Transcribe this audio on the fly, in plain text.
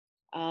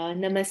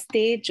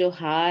Namaste,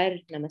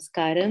 Johar,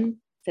 Namaskaram,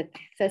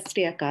 Sat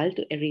Sri Akal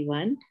to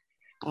everyone.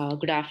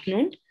 Good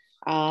afternoon.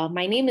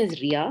 My name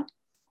is Ria.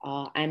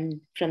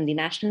 I'm from the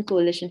National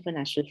Coalition for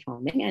Natural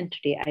Farming, and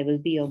today I will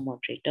be your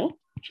moderator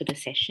for the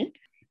session.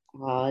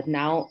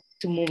 Now,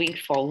 to moving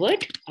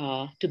forward,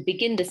 to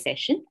begin the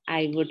session,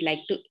 I would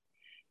like to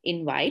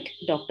invite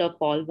Dr.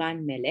 Paul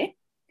Van Melle,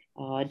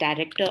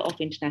 Director of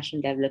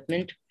International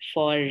Development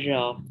for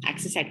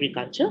Access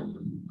Agriculture,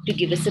 to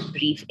give us a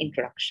brief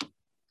introduction.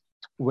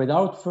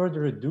 Without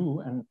further ado,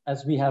 and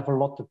as we have a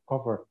lot to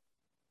cover,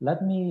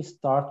 let me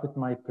start with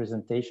my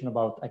presentation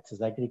about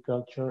Access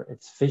Agriculture,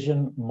 its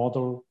vision,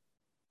 model,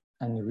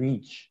 and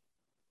reach.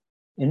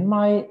 In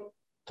my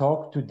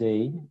talk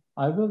today,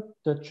 I will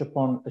touch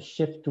upon a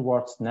shift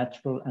towards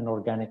natural and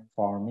organic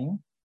farming,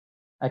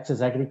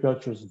 Access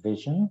Agriculture's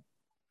vision,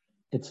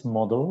 its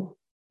model,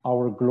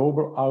 our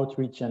global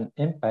outreach and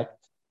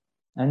impact,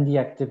 and the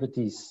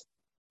activities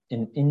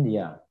in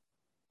India.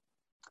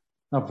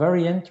 Now,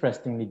 very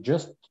interestingly,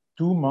 just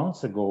 2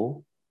 months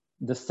ago,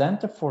 the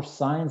Center for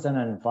Science and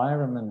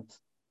Environment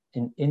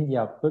in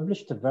India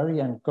published a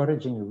very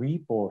encouraging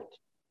report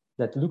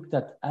that looked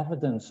at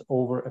evidence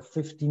over a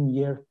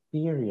 15-year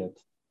period.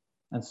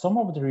 And some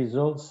of the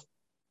results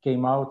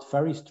came out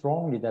very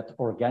strongly that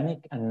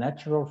organic and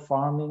natural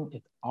farming,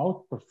 it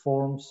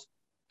outperforms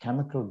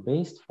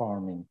chemical-based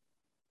farming.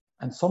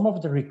 And some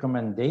of the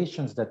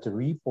recommendations that the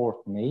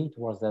report made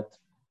was that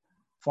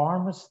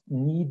farmers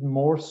need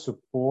more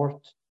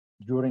support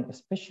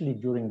especially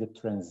during the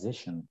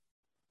transition.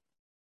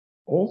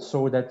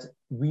 Also that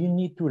we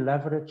need to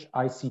leverage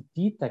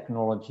ICT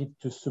technology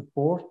to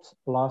support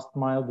last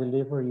mile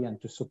delivery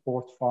and to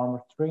support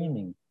farmer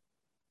training.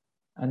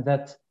 And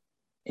that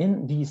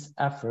in these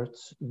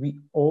efforts,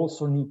 we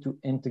also need to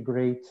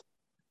integrate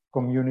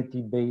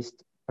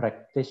community-based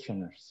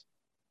practitioners.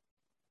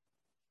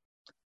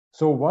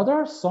 So what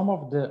are some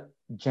of the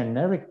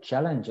generic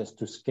challenges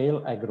to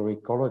scale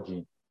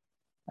agroecology?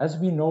 As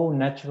we know,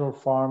 natural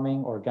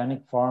farming,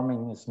 organic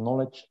farming is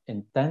knowledge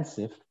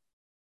intensive,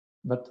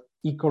 but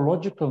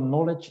ecological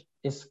knowledge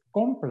is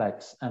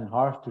complex and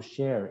hard to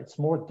share. It's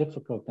more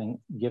difficult than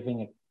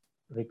giving a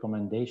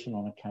recommendation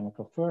on a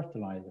chemical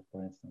fertilizer,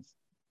 for instance.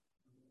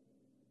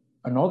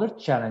 Another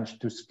challenge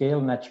to scale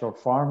natural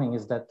farming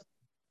is that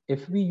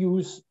if we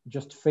use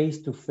just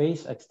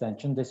face-to-face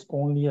extension, there's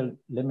only a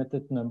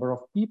limited number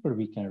of people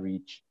we can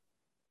reach.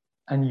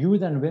 And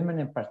youth and women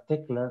in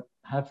particular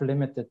have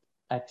limited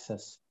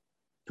access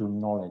to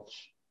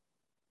knowledge.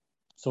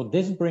 So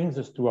this brings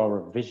us to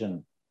our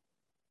vision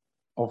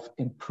of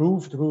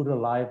improved rural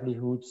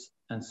livelihoods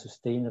and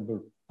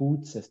sustainable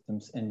food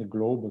systems in the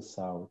global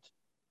south.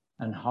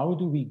 And how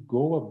do we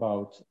go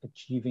about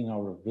achieving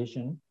our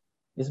vision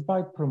is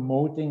by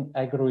promoting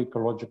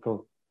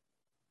agroecological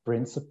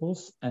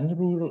principles and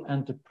rural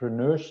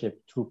entrepreneurship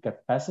through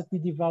capacity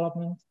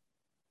development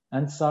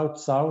and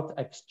South-South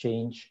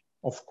exchange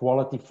of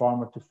quality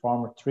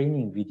farmer-to-farmer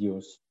training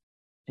videos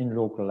in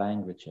local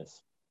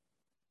languages.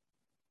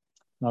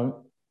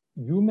 Now,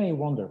 you may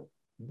wonder,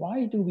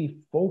 why do we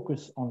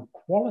focus on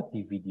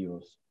quality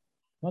videos,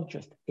 not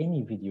just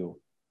any video?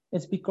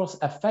 It's because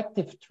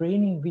effective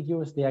training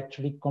videos, they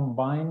actually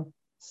combine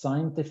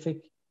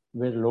scientific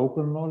with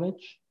local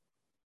knowledge.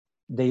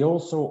 They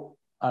also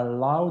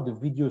allow the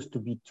videos to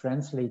be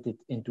translated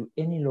into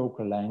any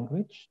local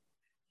language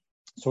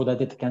so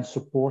that it can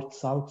support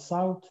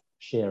South-South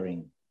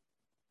sharing.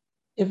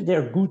 If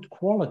they're good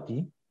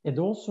quality, it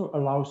also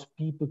allows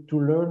people to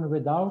learn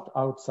without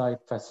outside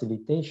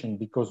facilitation,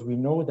 because we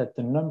know that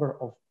the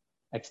number of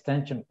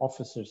extension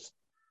officers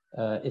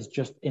is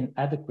just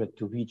inadequate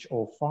to reach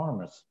all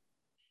farmers.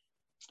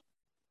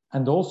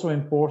 And also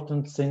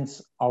important,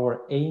 since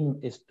our aim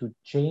is to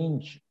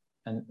change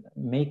and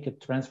make a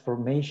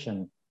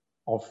transformation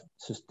of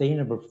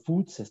sustainable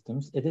food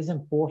systems, it is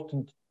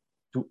important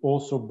to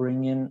also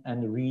bring in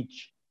and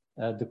reach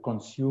the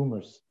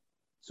consumers.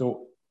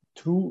 So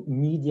through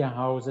media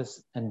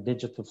houses and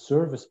digital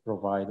service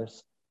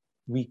providers,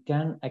 we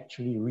can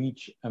actually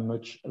reach a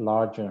much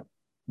larger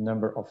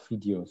number of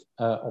videos,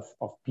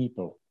 of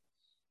people.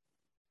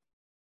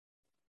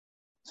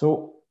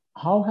 So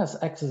how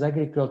has Access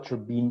Agriculture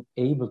been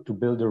able to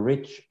build a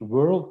rich,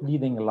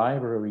 world-leading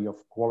library of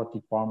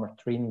quality farmer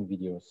training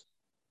videos?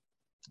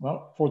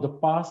 Well, for the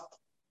past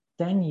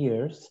 10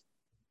 years,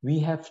 we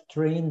have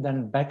trained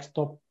and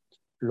backstopped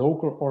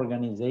local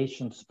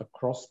organizations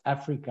across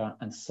Africa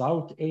and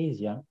South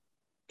Asia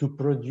to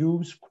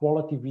produce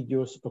quality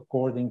videos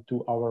according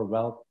to our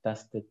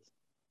well-tested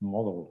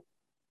model.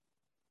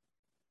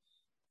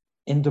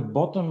 In the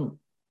bottom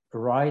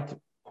right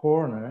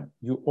corner,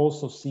 you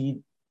also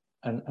see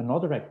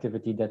another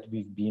activity that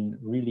we've been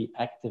really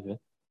active in,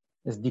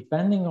 is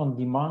depending on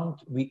demand,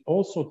 we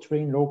also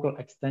train local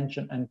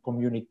extension and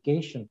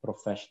communication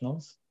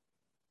professionals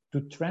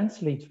to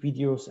translate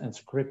videos and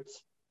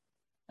scripts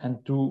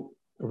and to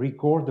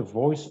record the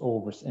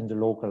voiceovers in the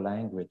local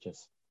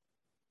languages.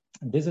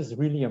 And this is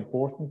really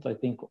important. I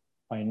think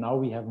by now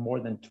we have more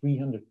than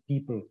 300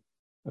 people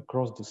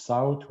across the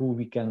South who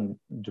we can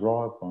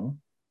draw upon.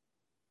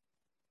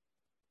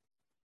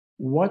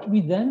 What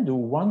we then do,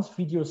 once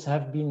videos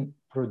have been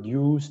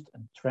produced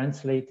and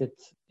translated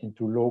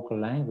into local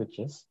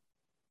languages,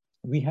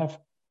 we have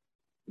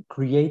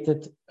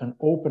created an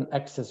open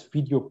access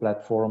video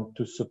platform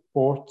to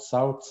support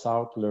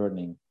South-South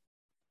learning.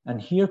 And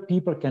here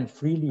people can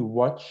freely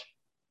watch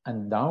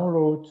and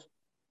download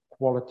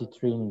quality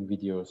training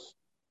videos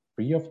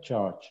free of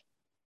charge.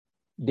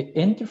 The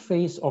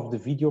interface of the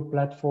video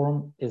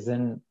platform is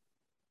in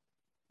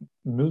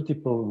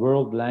multiple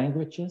world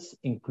languages,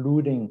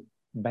 including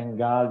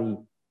Bengali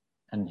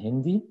and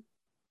Hindi.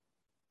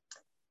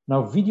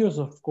 Now, videos,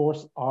 of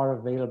course, are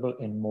available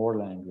in more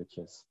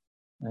languages.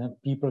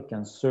 People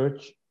can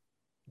search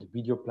the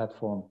video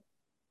platform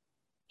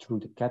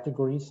through the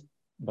categories,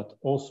 but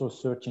also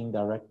searching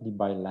directly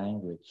by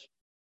language.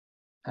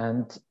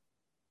 And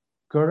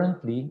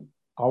currently,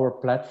 our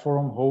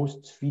platform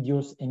hosts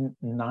videos in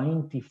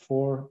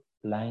 94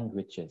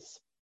 languages.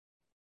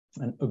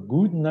 And a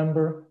good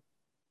number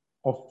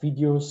of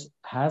videos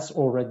has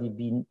already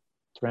been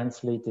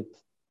translated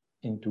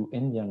into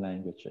Indian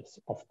languages.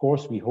 Of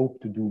course, we hope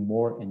to do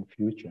more in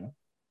future.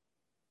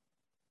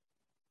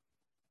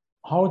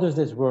 How does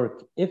this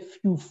work? If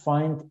you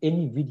find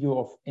any video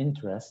of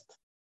interest,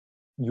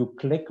 you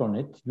click on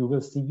it, you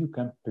will see you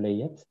can play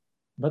it,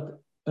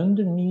 but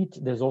underneath,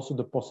 there's also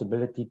the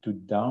possibility to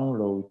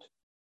download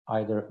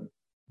either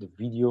the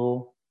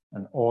video,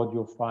 an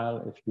audio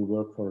file if you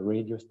work for a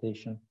radio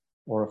station,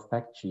 or a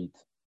fact sheet.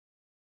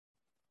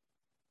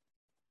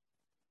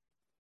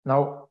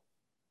 Now,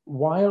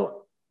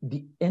 while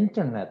the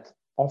internet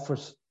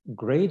offers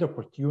great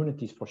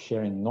opportunities for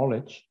sharing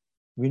knowledge,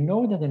 we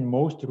know that in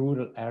most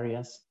rural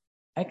areas,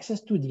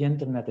 access to the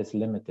internet is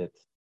limited.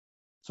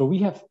 So we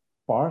have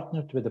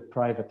partnered with a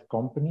private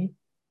company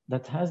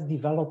that has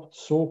developed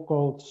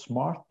so-called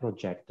smart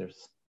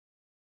projectors.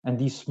 And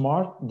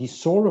the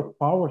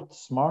solar-powered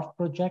smart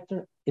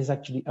projector is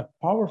actually a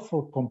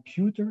powerful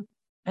computer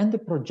and a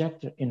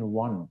projector in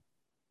one.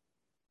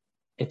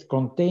 It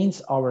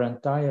contains our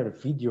entire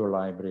video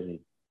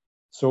library.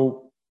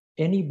 So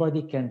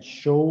anybody can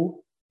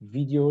show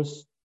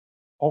videos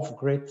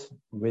off-grid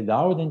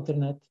without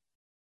internet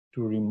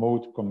to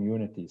remote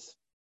communities.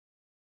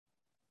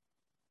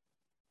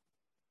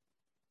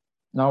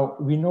 Now,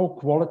 we know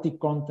quality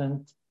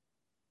content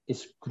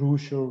is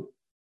crucial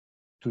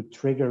to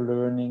trigger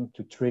learning,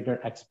 to trigger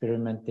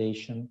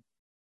experimentation.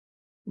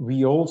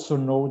 We also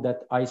know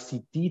that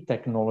ICT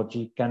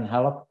technology can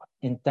help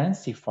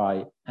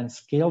intensify and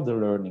scale the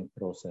learning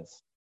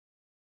process.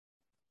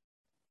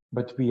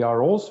 But we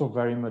are also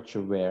very much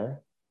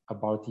aware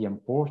about the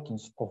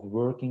importance of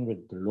working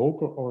with the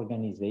local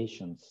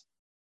organizations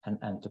and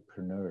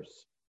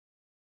entrepreneurs.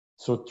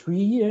 So 3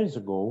 years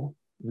ago,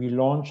 we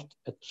launched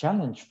a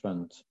challenge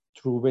fund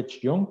through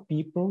which young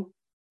people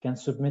can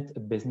submit a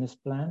business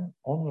plan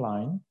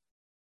online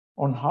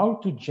on how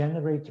to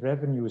generate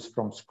revenues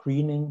from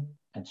screening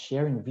and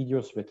sharing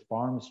videos with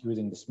farmers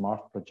using the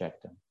smart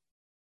projector.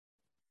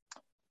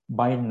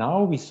 By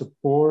now, we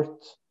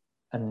support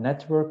a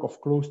network of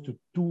close to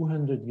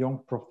 200 young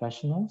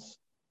professionals,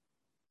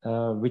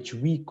 which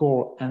we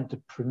call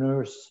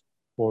entrepreneurs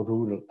for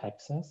rural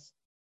access.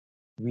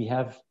 We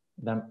have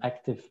them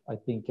active, I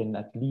think, in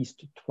at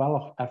least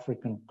 12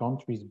 African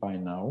countries by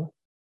now.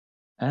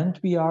 And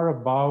we are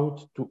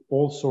about to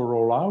also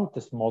roll out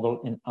this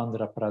model in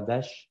Andhra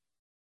Pradesh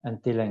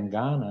and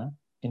Telangana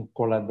in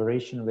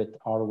collaboration with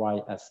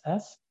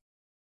RYSS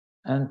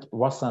and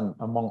Wasan,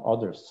 among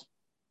others.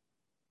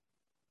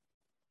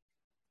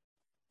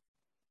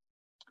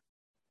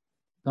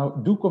 Now,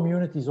 do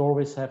communities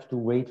always have to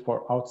wait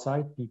for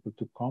outside people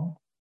to come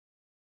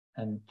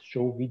and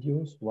show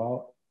videos?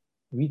 Well,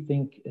 we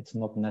think it's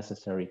not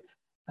necessary.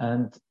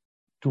 And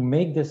to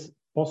make this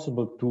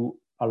possible, to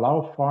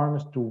allow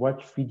farmers to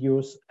watch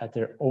videos at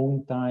their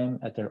own time,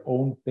 at their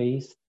own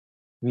pace,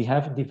 we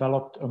have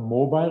developed a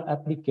mobile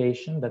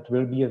application that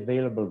will be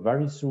available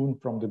very soon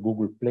from the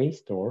Google Play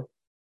Store.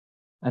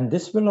 And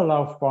this will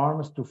allow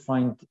farmers to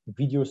find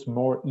videos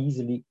more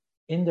easily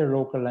in their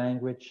local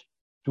language,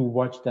 to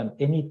watch them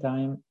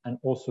anytime, and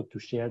also to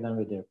share them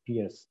with their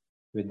peers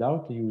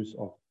without the use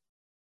of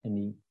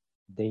any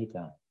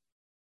data.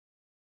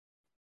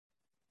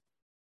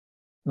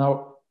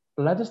 Now,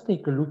 let us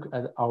take a look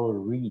at our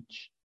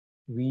reach.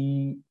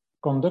 We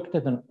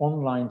conducted an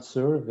online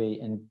survey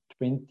in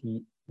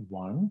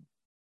 2021,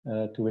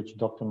 to which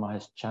Dr.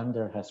 Mahesh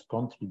Chander has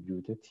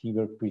contributed. He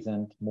will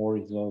present more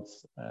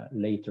results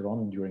later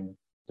on during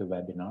the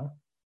webinar.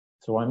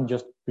 So I'm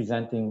just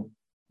presenting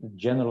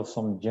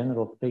some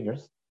general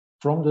figures.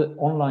 From the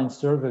online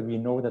survey, we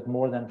know that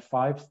more than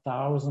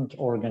 5,000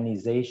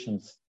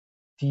 organizations,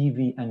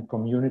 TV and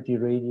community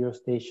radio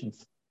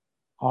stations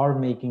are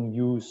making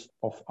use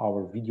of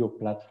our video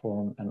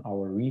platform and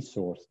our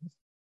resources.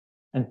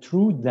 And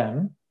through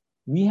them,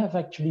 we have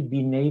actually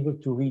been able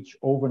to reach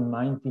over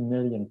 90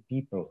 million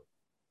people.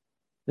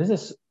 This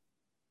is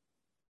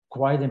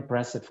quite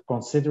impressive,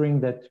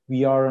 considering that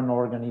we are an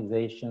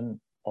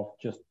organization of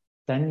just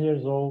 10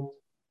 years old,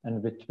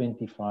 and with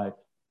 25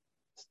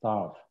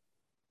 staff.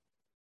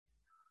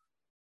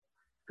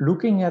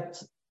 Looking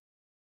at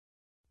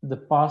the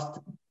past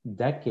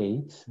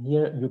decades,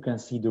 here you can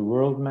see the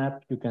world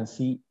map, you can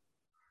see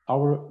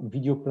our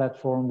video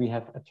platform. We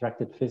have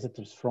attracted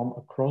visitors from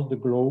across the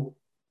globe,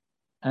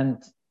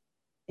 and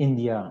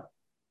India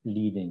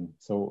leading.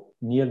 So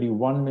nearly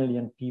 1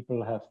 million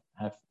people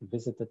have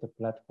visited the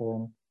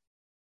platform.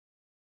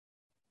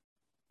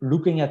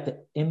 Looking at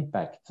the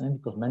impact,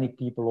 because many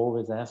people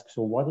always ask,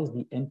 so what is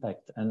the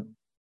impact? And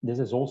this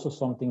is also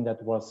something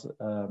that was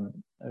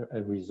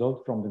a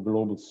result from the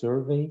global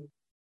survey.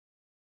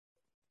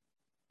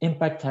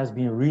 Impact has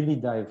been really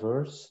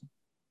diverse: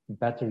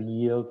 better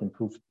yield,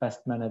 improved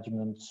pest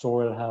management,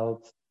 soil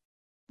health,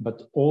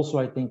 but also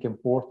I think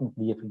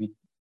importantly, if we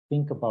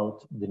think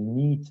about the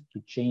need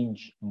to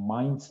change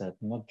mindset,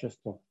 not just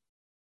of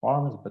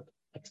farmers, but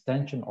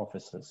extension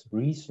officers,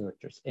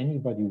 researchers,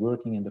 anybody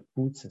working in the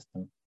food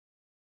system,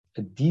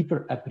 a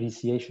deeper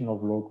appreciation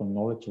of local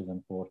knowledge is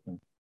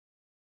important.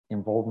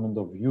 Involvement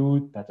of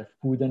youth, better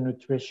food and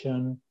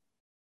nutrition,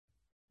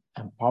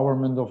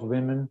 empowerment of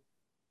women.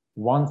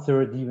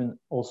 1/3 even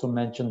also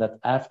mentioned that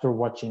after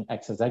watching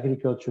Access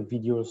Agriculture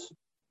videos,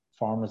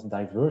 farmers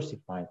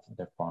diversified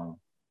their farm.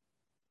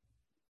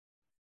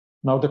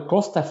 Now, the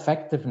cost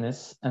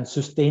effectiveness and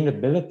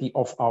sustainability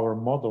of our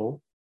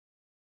model,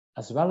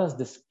 as well as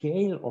the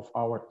scale of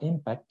our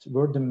impact,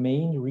 were the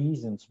main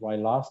reasons why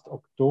last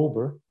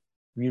October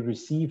we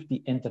received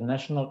the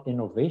International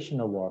Innovation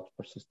Award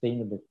for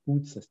Sustainable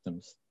Food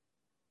Systems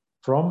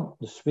from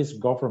the Swiss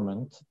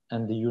government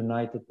and the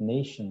United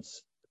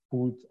Nations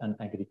Food and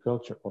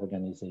Agriculture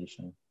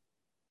Organization.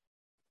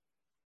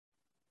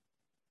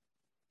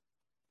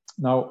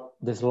 Now,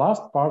 this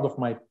last part of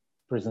my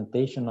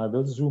presentation, I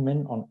will zoom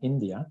in on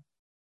India,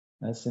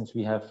 since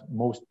we have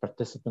most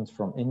participants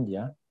from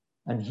India.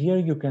 And here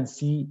you can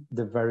see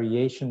the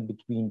variation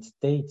between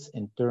states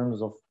in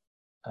terms of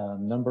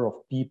number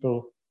of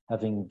people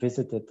having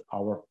visited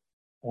our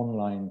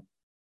online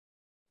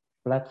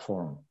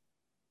platform.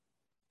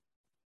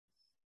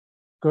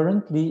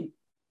 Currently,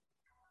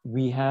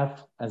 we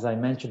have, as I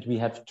mentioned, we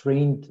have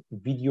trained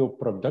video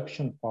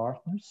production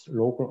partners,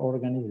 local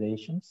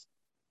organizations,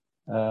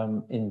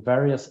 in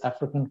various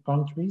African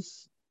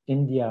countries,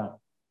 India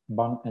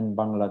and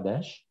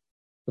Bangladesh.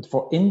 But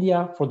for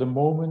India, for the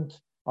moment,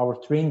 our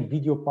trained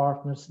video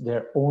partners,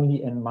 they're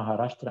only in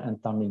Maharashtra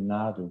and Tamil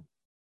Nadu.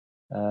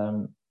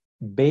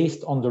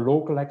 Based on the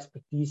local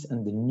expertise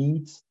and the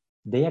needs,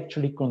 they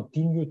actually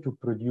continue to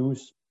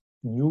produce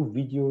new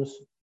videos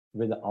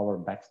with our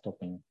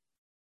backstopping.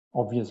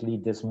 Obviously,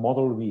 this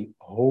model we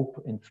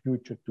hope in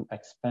future to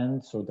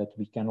expand so that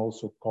we can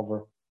also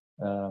cover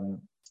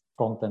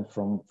content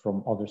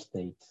from other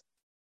states.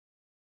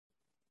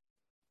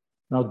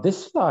 Now, this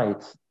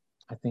slide,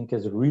 I think,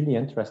 is a really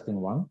interesting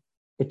one.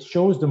 It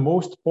shows the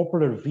most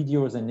popular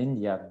videos in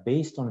India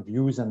based on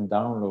views and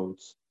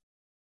downloads.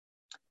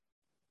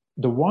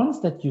 The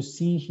ones that you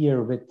see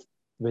here with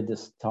the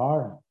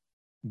star,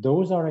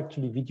 those are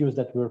actually videos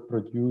that were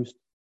produced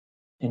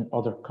in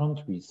other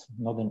countries,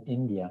 not in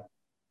India.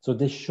 So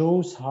this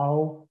shows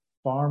how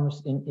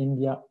farmers in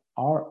India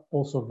are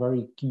also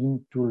very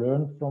keen to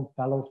learn from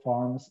fellow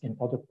farmers in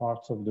other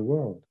parts of the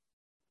world.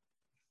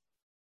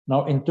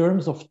 Now, in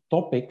terms of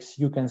topics,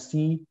 you can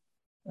see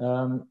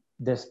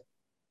there's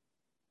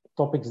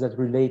topics that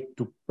relate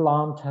to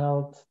plant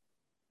health,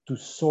 to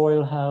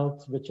soil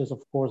health, which is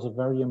of course a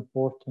very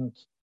important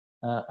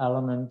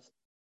element.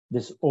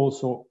 There's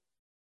also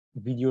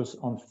videos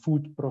on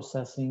food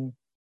processing,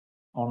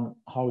 on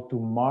how to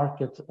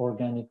market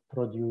organic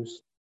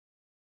produce.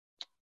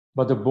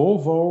 But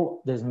above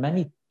all, there's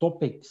many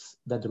topics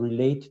that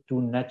relate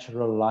to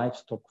natural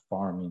livestock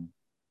farming.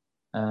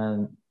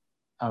 And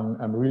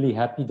I'm really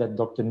happy that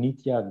Dr.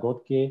 Nitya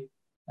Godke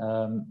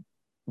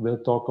will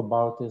talk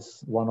about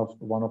this, one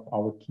of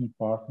our key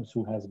partners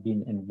who has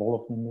been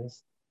involved in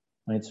this.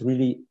 And it's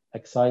really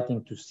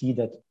exciting to see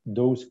that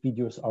those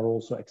videos are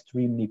also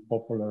extremely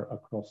popular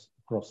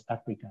across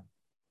Africa.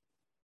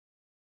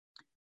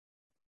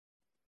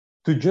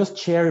 To just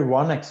share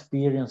one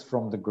experience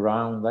from the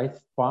ground, I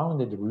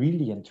found it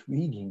really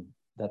intriguing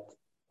that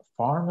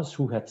farmers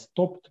who had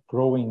stopped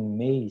growing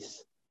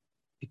maize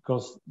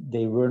because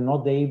they were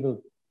not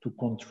able to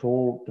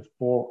control the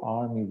fall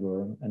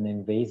armyworm, an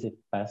invasive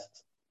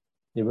pest,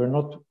 they were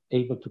not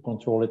able to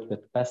control it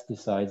with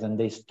pesticides, and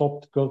they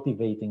stopped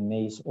cultivating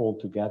maize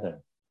altogether.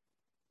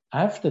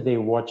 After they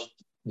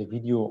watched the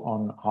video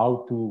on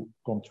how to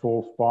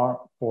control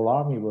fall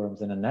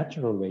armyworms in a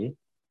natural way,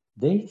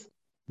 they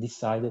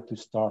decided to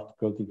start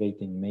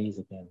cultivating maize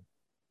again.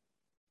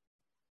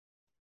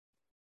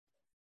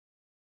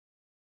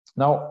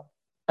 Now,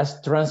 as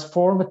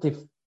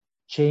transformative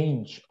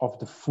change of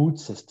the food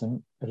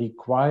system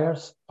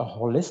requires a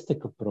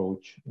holistic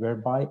approach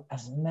whereby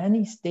as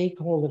many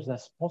stakeholders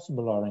as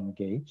possible are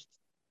engaged,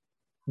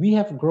 we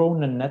have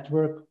grown a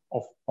network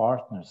of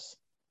partners,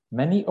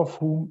 many of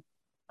whom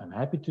I'm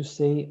happy to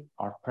say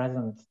are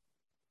present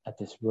at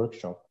this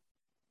workshop.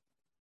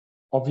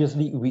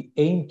 Obviously, we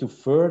aim to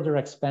further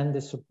expand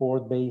this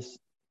support base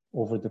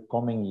over the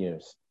coming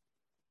years.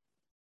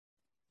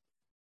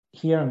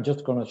 Here, I'm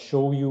just going to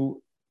show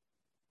you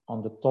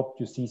on the top,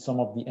 you see some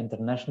of the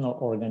international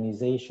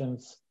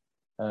organizations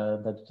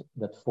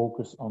that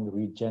focus on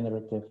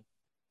regenerative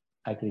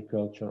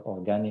agriculture,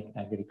 organic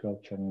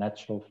agriculture,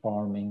 natural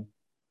farming,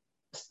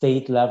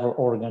 state-level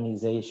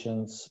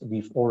organizations.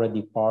 We've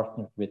already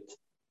partnered with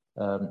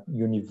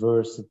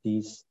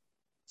universities,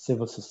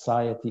 civil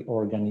society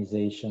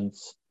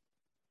organizations,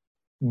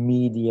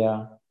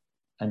 media,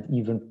 and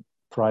even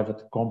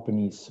private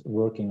companies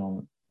working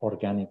on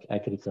organic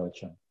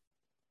agriculture.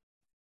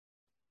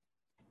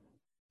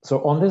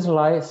 So on this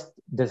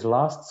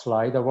last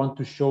slide, I want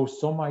to show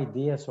some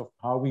ideas of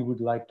how we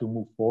would like to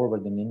move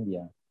forward in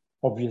India.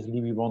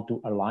 Obviously, we want to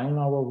align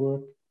our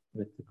work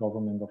with the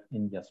government of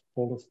India's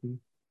policy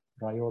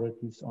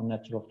priorities on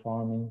natural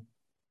farming.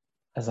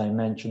 As I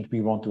mentioned,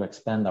 we want to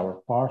expand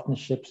our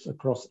partnerships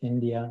across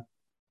India,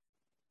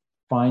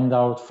 find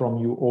out from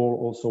you all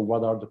also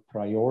what are the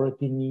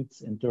priority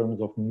needs in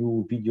terms of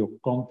new video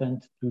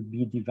content to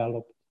be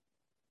developed.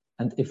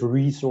 And if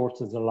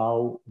resources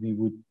allow, we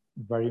would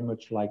very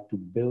much like to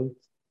build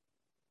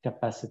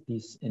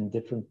capacities in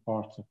different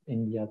parts of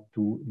India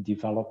to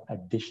develop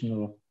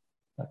additional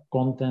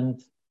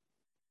content,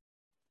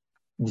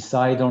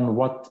 decide on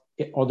what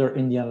other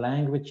Indian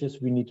languages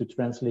we need to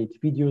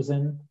translate videos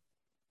in.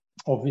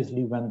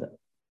 Obviously, when the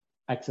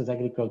Access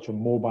Agriculture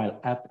mobile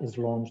app is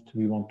launched,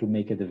 we want to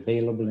make it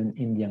available in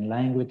Indian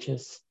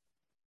languages,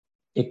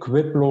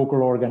 equip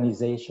local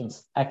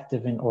organizations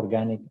active in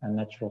organic and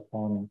natural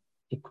farming,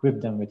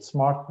 equip them with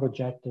smart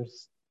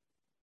projectors,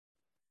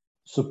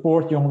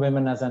 support young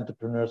women as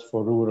entrepreneurs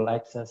for rural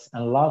access,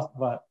 and last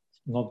but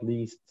not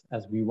least,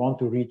 as we want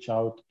to reach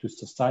out to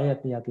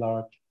society at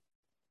large,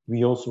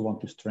 we also want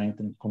to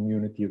strengthen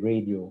community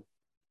radio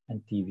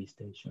and TV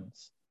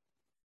stations.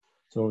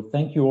 So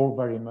thank you all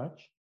very much.